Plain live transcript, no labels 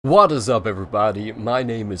What is up, everybody? My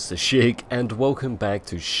name is Shig and welcome back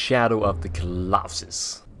to Shadow of the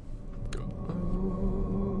Colossus.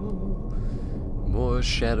 More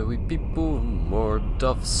shadowy people, more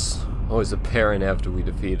duffs. Always apparent after we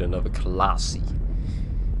defeat another Colossi.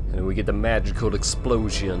 And we get the magical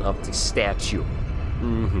explosion of the statue.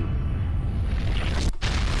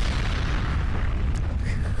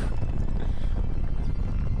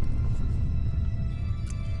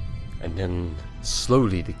 And then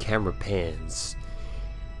slowly the camera pans.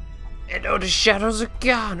 And oh, the shadows are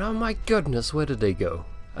gone! Oh my goodness, where did they go?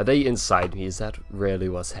 Are they inside me? Is that really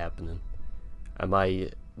what's happening? Am I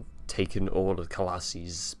taking all of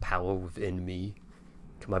Colossi's power within me?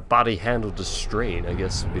 Can my body handle the strain? I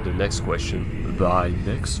guess would be the next question. Thy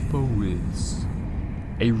next foe is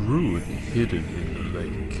a ruin hidden in the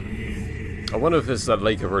lake. I wonder if it's that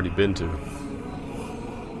lake I've already been to.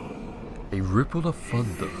 A ripple of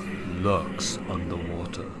thunder lurks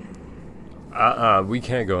underwater. We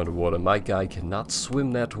can't go underwater. My guy cannot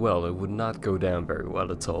swim that well. It would not go down very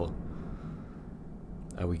well at all.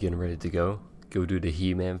 Are we getting ready to go? Go do the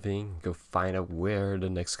He-Man thing? Go find out where the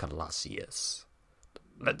next Colossi is.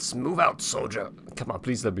 Let's move out, soldier! Come on,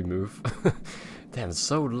 please let me move. Damn, it's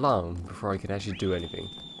so long before I can actually do anything.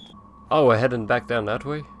 Oh, we're heading back down that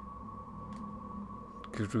way?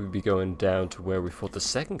 Could we be going down to where we fought the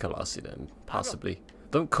second Colossi then? Possibly.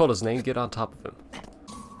 Don't call his name, get on top of him.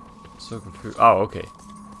 So confused. Oh, okay.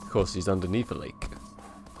 Of course, he's underneath the lake.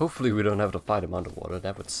 Hopefully we don't have to fight him underwater,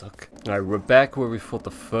 that would suck. Alright, we're back where we fought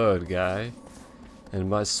the third guy. And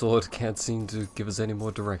my sword can't seem to give us any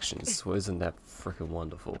more directions. Well, isn't that freaking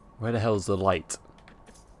wonderful? Where the hell's the light?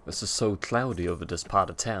 This is so cloudy over this part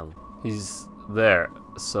of town. He's there,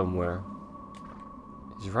 somewhere.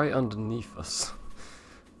 He's right underneath us.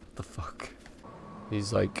 What the fuck?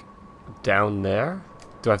 He's like down there?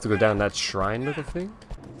 Do I have to go down that shrine little thing?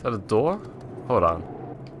 Is that a door? Hold on.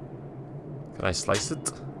 Can I slice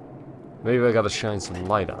it? Maybe I gotta shine some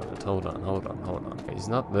light on it. Hold on. Okay, he's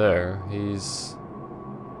not there. He's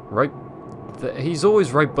right there. He's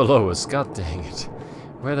always right below us. God dang it.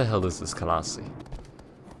 Where the hell is this Colossi?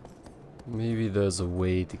 Maybe there's a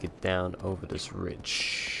way to get down over this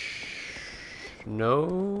ridge.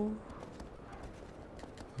 No?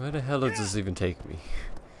 Where the hell does this even take me?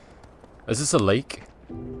 Is this a lake?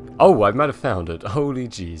 Oh, I might have found it. Holy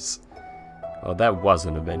jeez. Oh, that was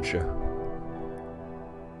an adventure.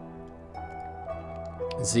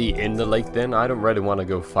 Is he in the lake then? I don't really want to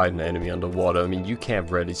go fight an enemy underwater. I mean, you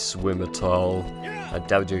can't really swim at all. I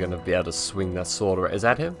doubt you're going to be able to swing that sword around. Is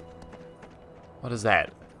that him? What is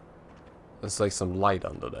that? There's like some light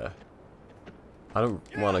under there. I don't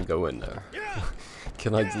want to go in there.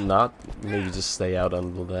 Can I not? Maybe just stay out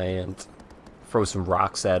on the land. Throw some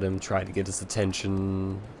rocks at him, try to get his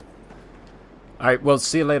attention. Alright, well,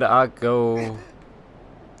 see you later. I'll go.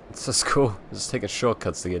 It's just cool. Just taking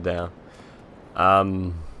shortcuts to get down. I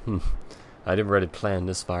didn't really plan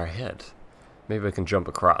this far ahead. Maybe I can jump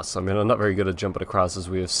across. I mean, I'm not very good at jumping across, as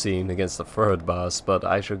we have seen against the third boss, but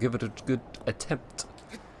I shall give it a good attempt.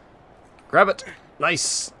 Grab it!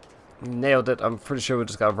 Nice! Nailed it. I'm pretty sure we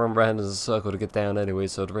just got to run around in a circle to get down anyway,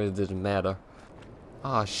 so it really didn't matter.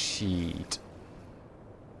 Ah, shit.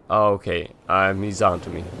 Oh, okay. He's onto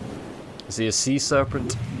me. Is he a sea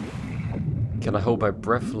serpent? Can I hold my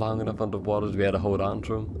breath long enough underwater to be able to hold on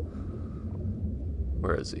to him?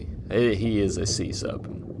 Where is he? He is a sea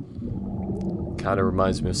serpent. Kinda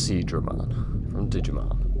reminds me of Seedramon from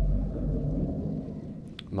Digimon.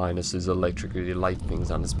 Minus his electrically light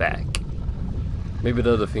things on his back. Maybe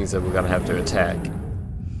the other things that we're gonna have to attack.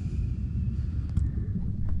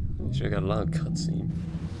 Sure got a long cutscene.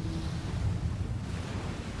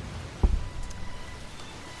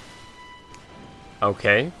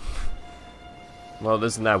 Okay. Well,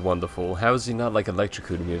 isn't that wonderful? How is he not like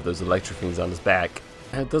electrocuting me with those electric things on his back?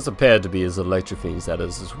 It does appear to be his electric things that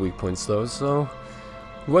is his weak points though, so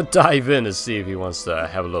we'll dive in and see if he wants to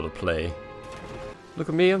have a little play. Look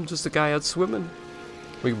at me, I'm just a guy out swimming.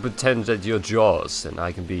 We can pretend that you're Jaws and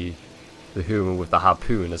I can be the human with the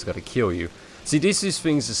harpoon that's gonna kill you. See, these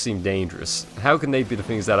things just seem dangerous. How can they be the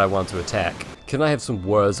things that I want to attack? Can I have some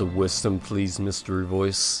words of wisdom, please, mystery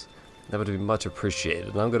voice? That would be much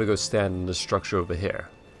appreciated. I'm gonna go stand in the structure over here.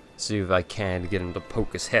 See if I can get him to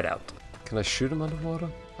poke his head out. Can I shoot him underwater?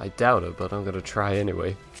 I doubt it, but I'm gonna try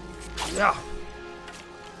anyway. Yeah.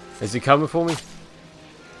 Is he coming for me?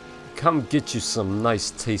 Come get you some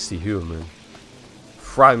nice tasty human.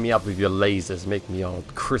 Fry me up with your lasers, make me all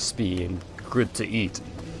crispy and good to eat.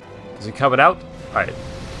 Is he coming out? Alright.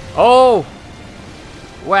 Oh!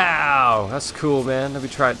 Wow! That's cool, man. Let me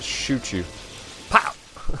try to shoot you. Pow!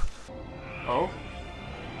 Oh?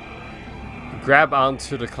 Grab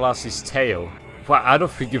onto the Colossi's tail. Wow, I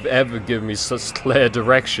don't think you've ever given me such clear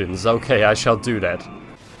directions. Okay, I shall do that.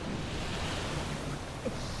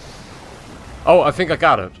 Oh, I think I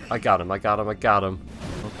got it. I got him.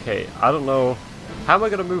 Okay, I don't know. How am I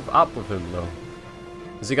gonna move up with him, though?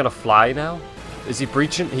 Is he gonna fly now? Is he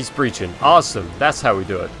breaching? He's breaching. Awesome. That's how we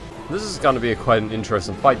do it. This is gonna be quite an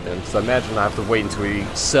interesting fight then, because I imagine I have to wait until he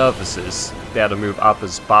surfaces there to move up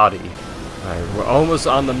his body. Alright, we're almost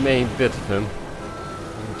on the main bit of him.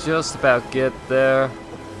 Just about get there.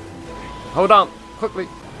 Hold on, quickly.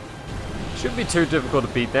 Shouldn't be too difficult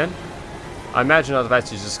to beat then. I imagine I've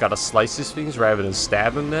actually just gotta slice these things rather than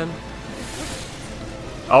stab him then.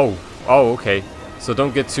 Oh, okay. So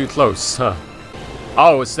don't get too close, huh?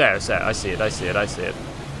 Oh, it's there, I see it.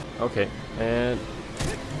 Okay, and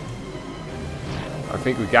I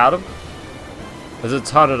think we got him. Does it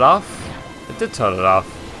turn it off? It did turn it off.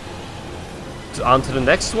 On to the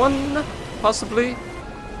next one, possibly.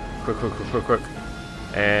 Quick.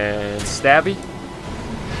 And stabby.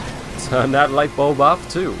 Turn that light bulb off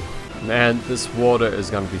too. Man, this water is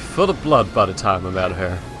gonna be full of blood by the time I'm out of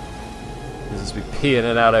here. There's just be peeing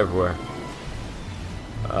it out everywhere.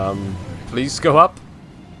 Please go up.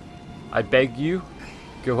 I beg you,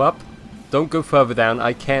 go up. Don't go further down.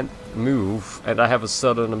 I can't move, and I have a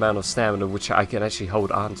certain amount of stamina which I can actually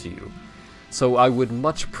hold on to you. So I would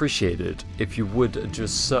much appreciate it if you would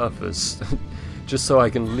just surface. Just so I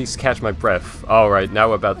can at least catch my breath. Alright, now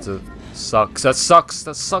we're about to suck. That sucks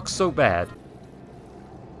so bad.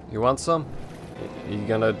 You want some? Are you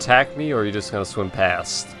gonna attack me, or are you just gonna swim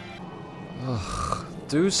past? Ugh,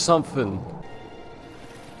 do something.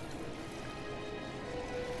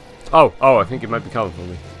 Oh, I think it might be coming for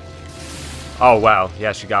me. Oh wow,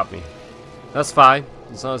 yeah, she got me. That's fine,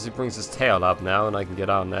 as long as he brings his tail up now and I can get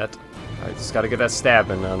on that. I just gotta get that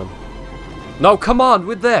stabbing on him. No, come on,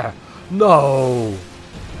 we're there! No!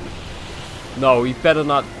 No, he better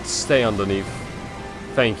not stay underneath.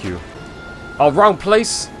 Thank you. Oh, wrong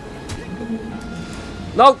place!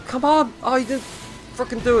 No, come on! Oh, he didn't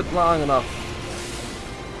frickin' do it long enough.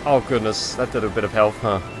 Oh goodness, that did a bit of health,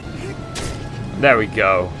 huh? There we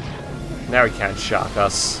go. Now he can't shock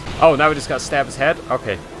us. Oh, now we just gotta stab his head?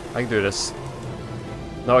 Okay, I can do this.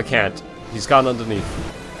 No, I can't. He's gone underneath.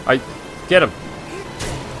 Get him!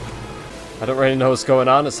 I don't really know what's going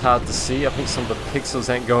on. It's hard to see. I think some of the pixels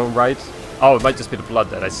ain't going right. Oh, it might just be the blood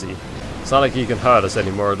that I see. It's not like he can hurt us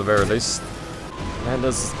anymore at the very least. And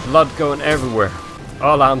there's blood going everywhere.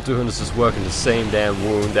 All I'm doing is just working the same damn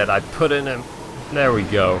wound that I put in him. There we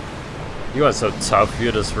go. You weren't so tough.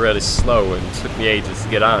 You're just really slow and it took me ages to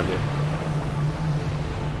get on you.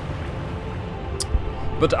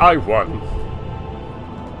 But I won.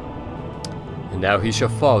 And now he shall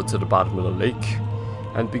fall to the bottom of the lake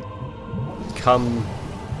and become...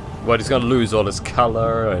 Well, he's gonna lose all his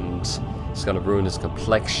color and it's gonna ruin his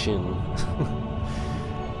complexion.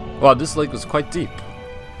 Wow, this lake was quite deep.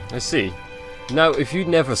 I see. Now, if you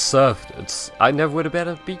never surfed it, I never would have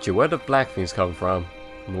better beat you. Where do black things come from?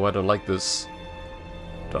 Oh, I don't like this.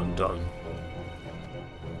 Dun dun.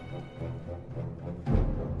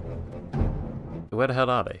 Where the hell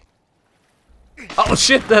are they? Oh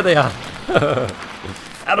shit, there they are!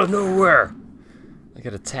 Out of nowhere! I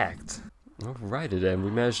got attacked. Alrighty then, we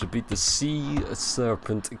managed to beat the sea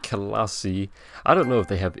serpent Colossi. I don't know if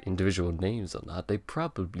they have individual names or not. They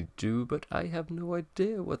probably do, but I have no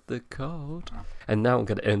idea what they're called. And now I'm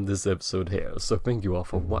gonna end this episode here. So thank you all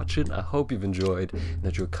for watching. I hope you've enjoyed and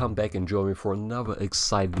that you'll come back and join me for another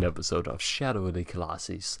exciting episode of Shadow of the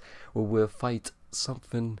Colossus, where we'll fight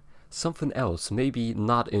something else. Maybe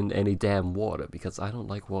not in any damn water, because I don't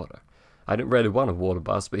like water. I didn't really want a water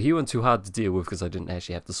boss, but he went too hard to deal with because I didn't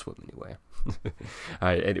actually have to swim anywhere.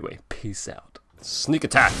 Alright, anyway, peace out. Sneak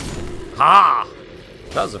attack! Ha!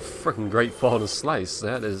 That was a freaking great fall and slice.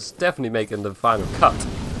 That is definitely making the final cut.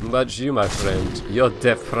 But you, my friend, your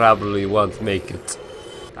death probably won't make it.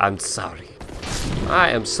 I'm sorry.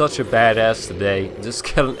 I am such a badass today. Just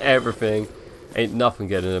killing everything. Ain't nothing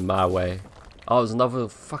getting in my way. Oh, there's another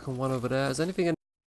fucking one over there. Is anything in